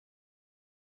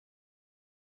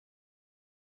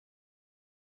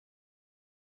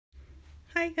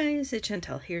Hi guys, it's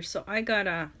Shantele here. So I got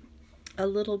a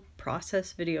little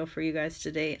process video for you guys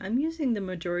today. I'm using the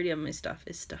majority of my stuff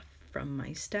is stuff from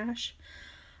my stash.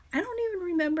 I don't even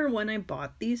remember when I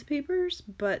bought these papers,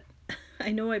 but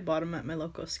I know I bought them at my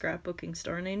local scrapbooking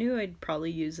store and I knew I'd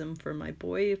probably use them for my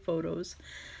boy photos,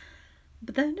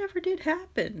 but that never did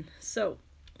happen. So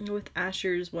with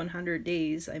Asher's 100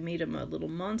 days, I made him a little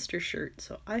monster shirt.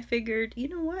 So I figured, you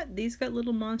know what? These got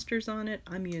little monsters on it.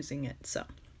 I'm using it. So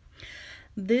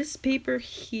this paper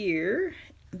here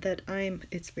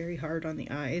it's very hard on the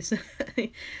eyes.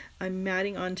 I'm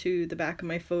matting onto the back of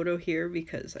my photo here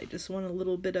because I just want a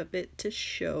little bit of it to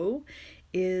show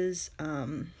is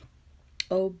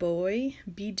Oh Boy,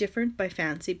 Be Different by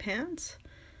Fancy Pants.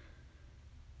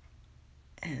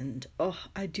 And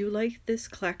I do like this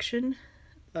collection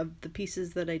of the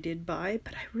pieces that I did buy,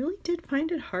 but I really did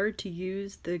find it hard to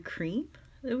use the cream,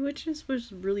 which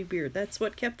was really weird. That's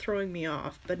what kept throwing me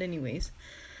off. But anyways,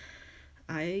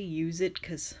 I use it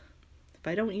because if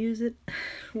I don't use it,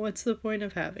 what's the point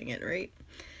of having it, right?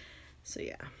 So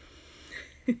yeah.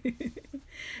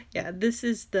 Yeah, this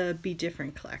is the Be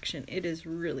Different collection. It is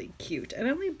really cute. And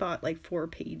I only bought like 4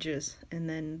 pages and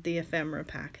then the ephemera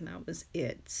pack, and that was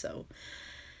it. So,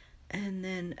 and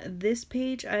then this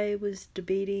page, I was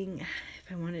debating if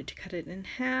I wanted to cut it in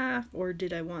half or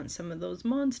did I want some of those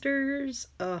monsters.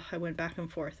 I went back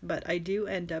and forth, but I do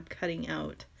end up cutting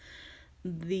out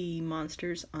the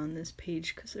monsters on this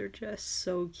page because they're just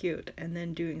so cute, and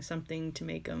then doing something to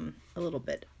make them a little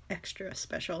bit extra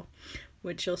special,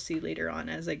 which you'll see later on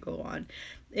as I go on.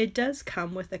 It does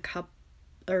come with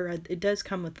it does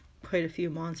come with quite a few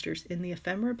monsters in the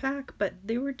ephemera pack, but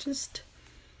they were just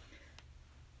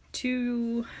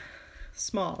too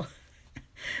small.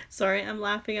 Sorry, I'm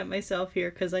laughing at myself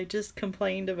here because I just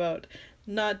complained about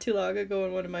not too long ago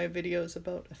in one of my videos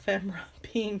about ephemera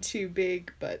being too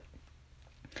big, but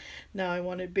now I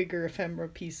wanted bigger ephemera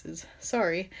pieces.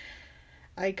 Sorry,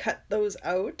 I cut those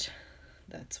out.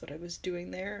 That's what I was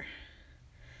doing there.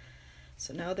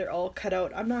 So now they're all cut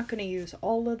out. I'm not going to use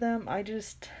all of them. I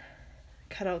just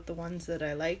cut out the ones that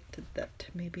I liked that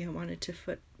maybe I wanted to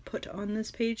put on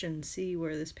this page and see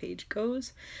where this page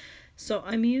goes. So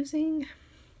I'm using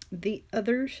this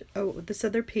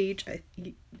other page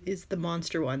is the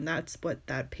monster one. That's what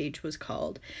that page was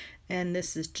called. And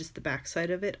this is just the back side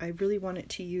of it. I really wanted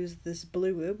to use this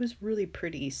blue. It was really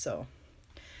pretty, so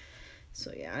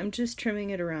yeah, I'm just trimming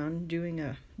it around, doing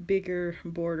a bigger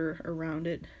border around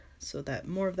it so that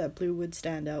more of that blue would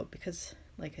stand out because,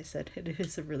 like I said, it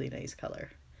is a really nice color.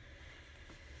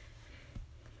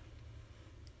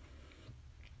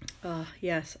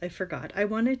 Yes, I forgot. I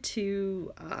wanted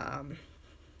to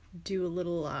do a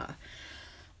little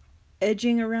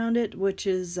edging around it, which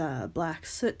is black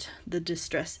soot, the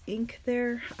distress ink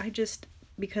there.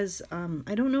 Because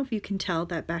I don't know if you can tell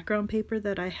that background paper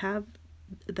that I have,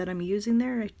 that I'm using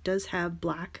there, it does have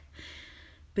black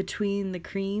between the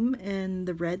cream and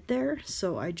the red there,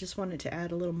 so I just wanted to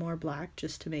add a little more black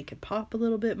just to make it pop a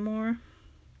little bit more.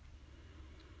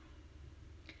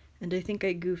 And I think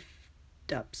I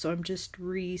goofed up, so I'm just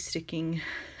re-sticking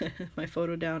my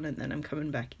photo down, and then I'm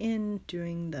coming back in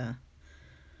doing the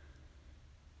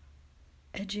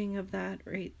edging of that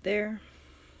right there.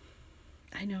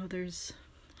 I know there's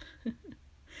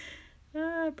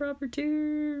a proper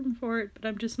term for it, but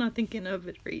I'm just not thinking of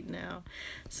it right now.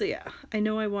 So yeah, I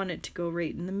know I want it to go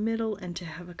right in the middle and to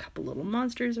have a couple little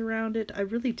monsters around it. I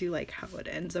really do like how it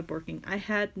ends up working. I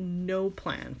had no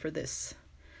plan for this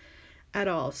at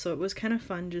all, so it was kind of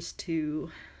fun just to,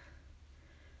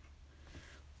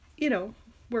 you know,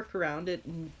 work around it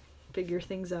and figure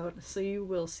things out. So you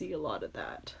will see a lot of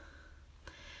that.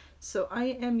 So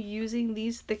I am using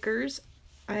these thickers.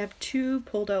 I have 2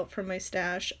 pulled out from my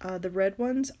stash. The red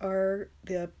ones are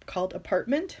called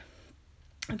Apartment.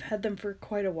 I've had them for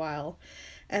quite a while.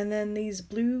 And then these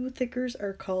blue thickers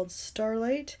are called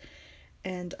Starlight.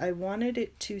 And I wanted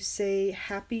it to say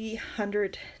Happy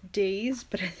 100 Days,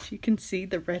 but as you can see,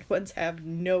 the red ones have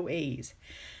no A's.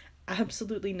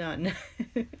 Absolutely none.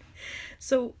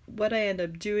 So what I end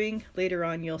up doing later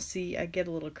on, you'll see I get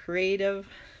a little creative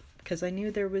because I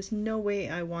knew there was no way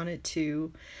I wanted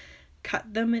to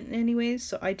cut them in any ways.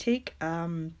 So I take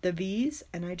the V's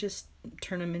and I just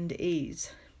turn them into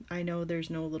A's. I know there's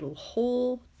no little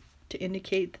hole to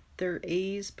indicate that they're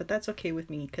A's, but that's okay with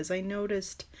me because I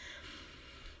noticed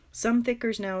some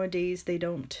thickers nowadays, they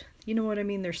don't, you know what I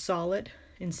mean? They're solid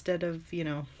instead of, you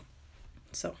know,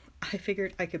 so I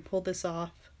figured I could pull this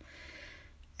off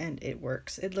and it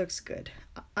works. It looks good.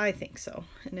 I think so.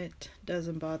 And it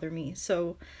doesn't bother me.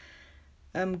 So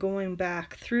Going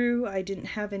back through, I didn't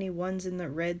have any ones in the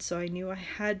red, so I knew I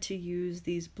had to use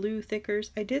these blue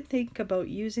thickers. I did think about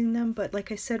using them, but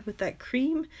like I said, with that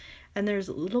cream, and there's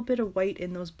a little bit of white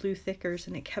in those blue thickers,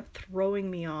 and it kept throwing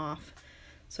me off.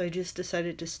 So I just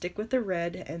decided to stick with the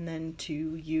red and then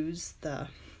to use the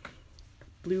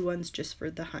blue ones just for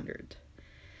the 100.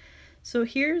 So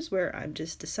here's where I'm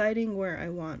just deciding where I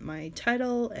want my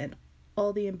title and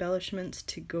all the embellishments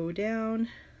to go down.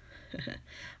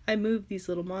 I moved these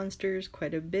little monsters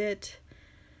quite a bit.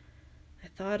 I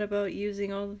thought about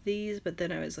using all of these, but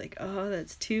then I was like, oh,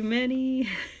 that's too many.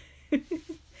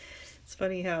 It's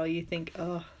funny how you think,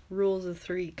 oh, rules of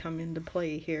 3 come into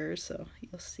play here, so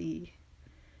you'll see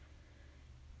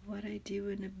what I do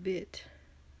in a bit.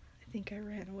 I think I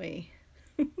ran away.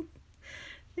 I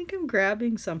think I'm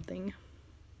grabbing something.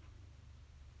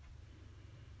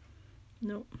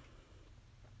 Nope.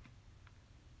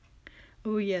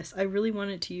 Oh yes, I really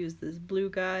wanted to use this blue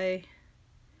guy.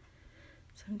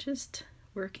 So I'm just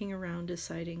working around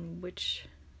deciding which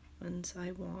ones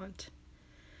I want,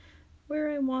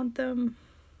 where I want them.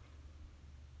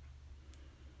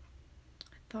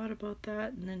 I thought about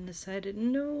that and then decided,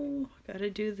 no,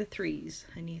 gotta do the 3s.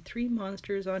 I need 3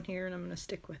 monsters on here and I'm gonna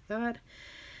stick with that.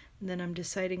 And then I'm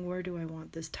deciding where do I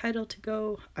want this title to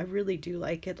go. I really do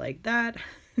like it like that.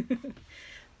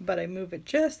 But I move it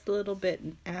just a little bit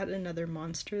and add another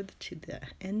monster to the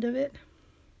end of it.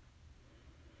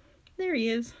 There he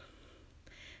is.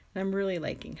 And I'm really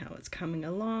liking how it's coming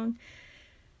along.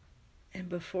 And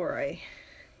before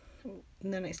and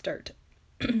then I start,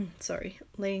 sorry,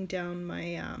 laying down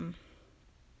my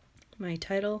my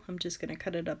title, I'm just going to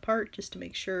cut it apart just to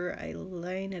make sure I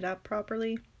line it up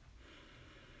properly.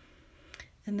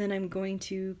 And then I'm going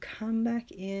to come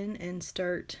back in and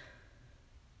start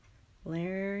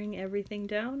layering everything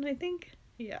down, I think.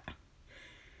 Yeah.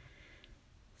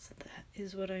 So that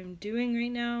is what I'm doing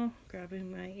right now.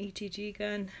 Grabbing my ATG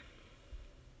gun.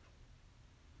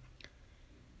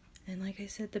 And like I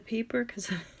said, the paper,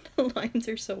 because the lines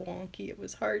are so wonky, it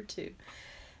was hard to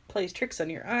plays tricks on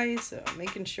your eyes. So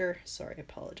making sure, sorry, I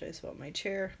apologize about my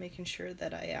chair, making sure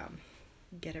that I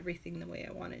get everything the way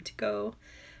I want it to go.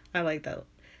 I like that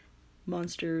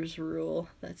monsters rule.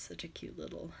 That's such a cute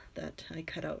little that I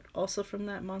cut out also from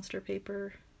that monster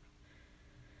paper.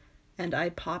 And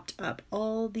I popped up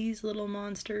all these little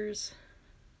monsters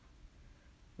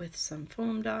with some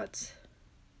foam dots.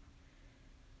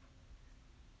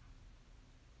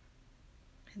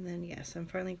 And then yes, I'm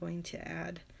finally going to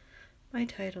add my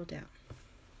title down.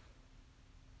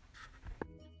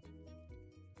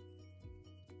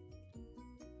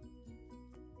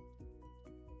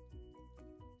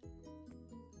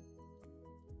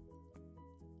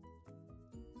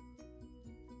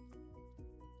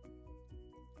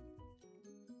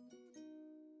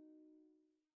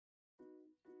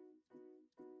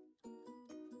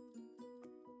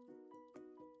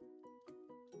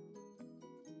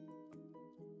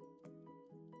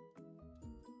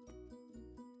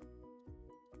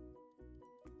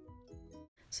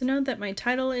 So now that my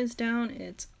title is down,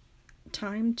 it's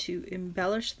time to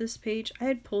embellish this page. I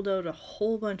had pulled out a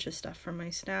whole bunch of stuff from my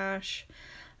stash.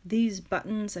 These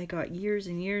buttons I got years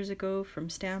and years ago from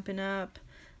Stampin' Up.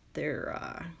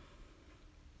 They're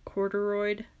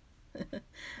corduroy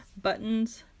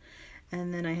buttons.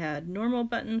 And then I had normal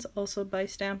buttons also by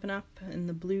Stampin' Up, and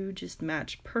the blue just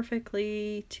matched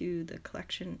perfectly to the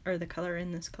collection, or the color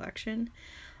in this collection.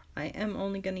 I am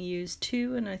only going to use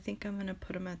 2, and I think I'm going to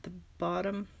put them at the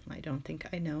bottom. I don't think,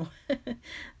 I know.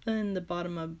 In the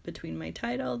bottom of between my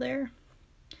title there.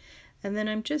 And then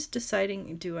I'm just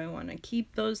deciding, do I want to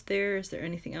keep those there? Is there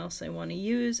anything else I want to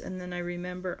use? And then I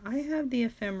remember I have the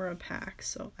ephemera pack,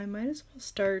 so I might as well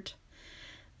start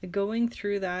going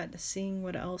through that, seeing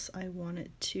what else I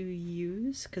wanted to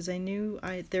use, because I knew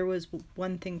there was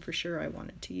one thing for sure I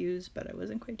wanted to use, but I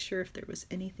wasn't quite sure if there was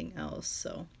anything else.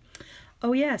 So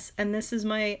oh yes, and this is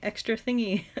my extra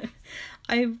thingy.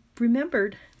 I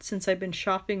remembered, since I've been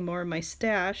shopping more in my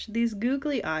stash, these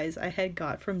googly eyes I had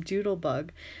got from Doodlebug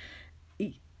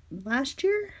last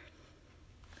year's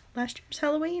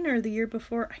Halloween or the year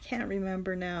before, I can't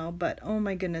remember now, but oh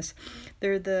my goodness,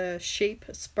 they're the shape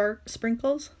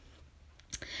sprinkles.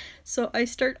 So I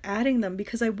start adding them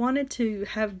because I wanted to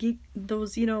have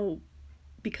those, you know,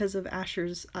 because of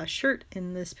Asher's shirt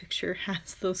in this picture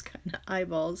has those kind of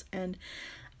eyeballs, and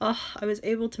I was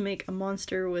able to make a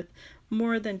monster with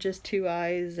more than just 2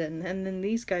 eyes, and then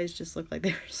these guys just look like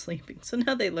they were sleeping, so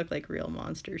now they look like real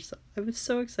monsters. So I was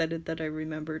so excited that I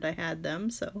remembered I had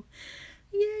them, so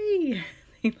yay.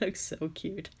 He looks so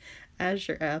cute.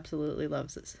 Asher absolutely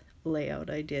loves this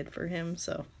layout I did for him,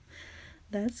 so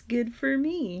That's good for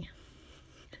me.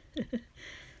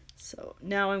 So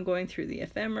now I'm going through the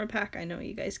ephemera pack. I know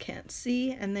you guys can't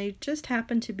see, and they just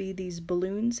happen to be these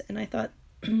balloons, and I thought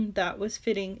that was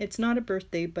fitting. It's not a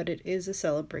birthday, but it is a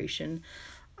celebration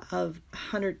of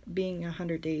being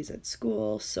 100 days at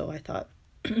school, so I thought,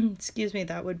 excuse me,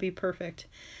 that would be perfect.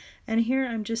 And here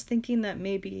I'm just thinking that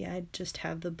maybe I'd just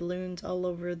have the balloons all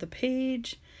over the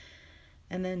page,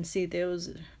 and then see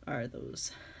those are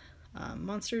those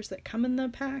monsters that come in the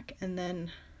pack. And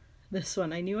then this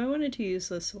one, I knew I wanted to use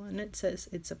this one. It says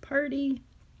it's a party.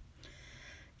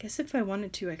 Guess if I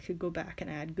wanted to, I could go back and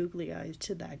add googly eyes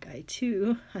to that guy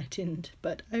too. I didn't,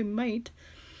 but I might.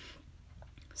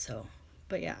 So,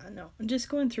 but yeah, no, I'm just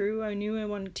going through. I knew I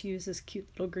wanted to use this cute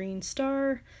little green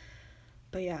star.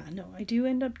 But yeah, no, I do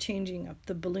end up changing up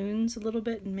the balloons a little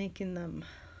bit and making them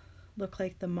look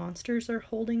like the monsters are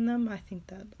holding them. I think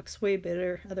that looks way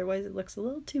better. Otherwise, it looks a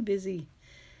little too busy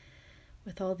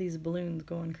with all these balloons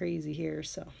going crazy here.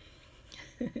 So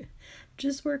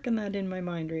just working that in my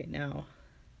mind right now.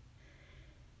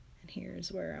 And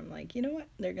here's where I'm like, you know what?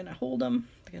 They're going to hold them.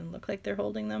 They're going to look like they're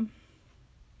holding them.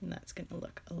 And that's going to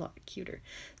look a lot cuter.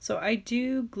 So I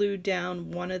do glue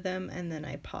down one of them and then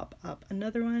I pop up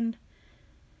another one.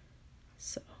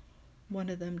 So one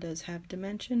of them does have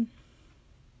dimension.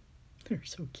 They're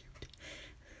so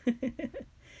cute.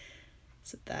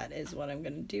 So that is what I'm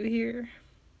going to do here.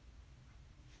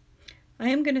 I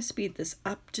am going to speed this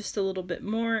up just a little bit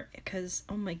more because,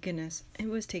 oh my goodness, it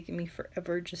was taking me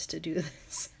forever just to do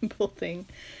this simple thing.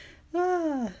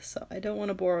 So I don't want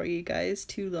to bore you guys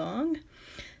too long.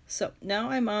 So now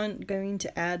I'm going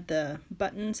to add the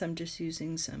buttons. I'm just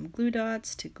using some glue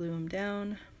dots to glue them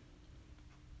down.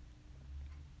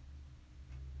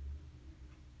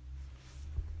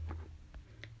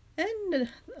 And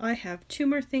I have two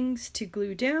more things to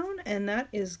glue down, and that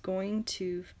is going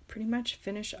to pretty much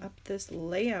finish up this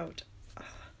layout. Oh,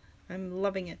 I'm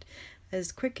loving it.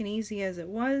 As quick and easy as it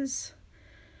was,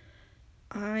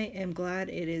 I am glad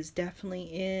it is definitely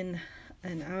in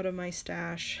and out of my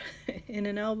stash, in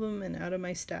an album and out of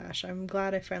my stash. I'm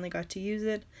glad I finally got to use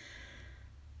it.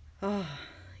 Oh,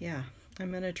 yeah.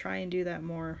 I'm going to try and do that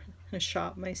more.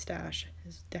 Shop my stash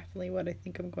is definitely what I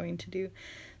think I'm going to do.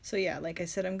 So yeah, like I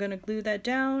said, I'm going to glue that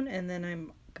down and then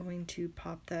I'm going to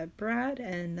pop that brad,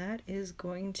 and that is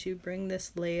going to bring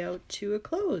this layout to a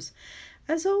close.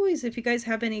 As always, if you guys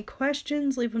have any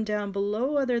questions, leave them down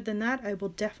below. Other than that, I will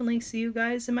definitely see you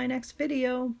guys in my next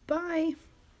video. Bye!